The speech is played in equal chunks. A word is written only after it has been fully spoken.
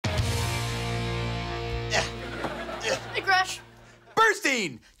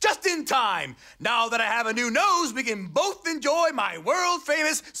Bernstein, just in time. Now that I have a new nose, we can both enjoy my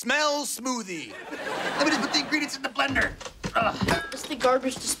world-famous smell smoothie. Let me just put the ingredients in the blender. It's the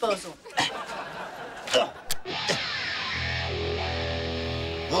garbage disposal.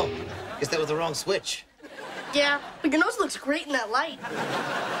 Oh, guess that was the wrong switch. Yeah, but your nose looks great in that light.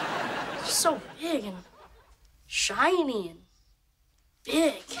 It's so big and shiny and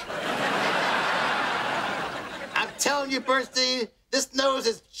big. I'm telling you, Bernstein, this nose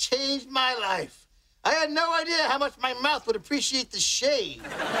has changed my life. I had no idea how much my mouth would appreciate the shade.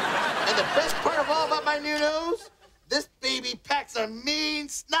 And the best part of all about my new nose, this baby packs a mean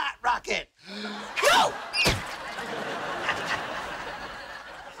snot rocket. Go!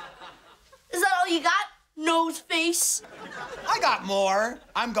 Is that all you got? Nose face? I got more.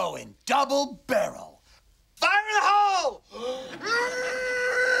 I'm going double barrel. Fire in the hole!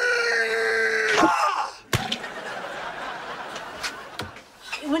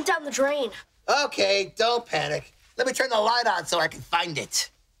 It went down the drain. Okay, don't panic. Let me turn the light on so I can find it.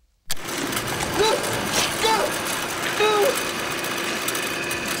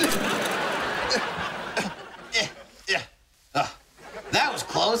 That was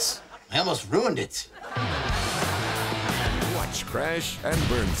close. I almost ruined it. Watch Crash and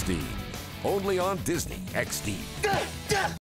Bernstein, only on Disney XD.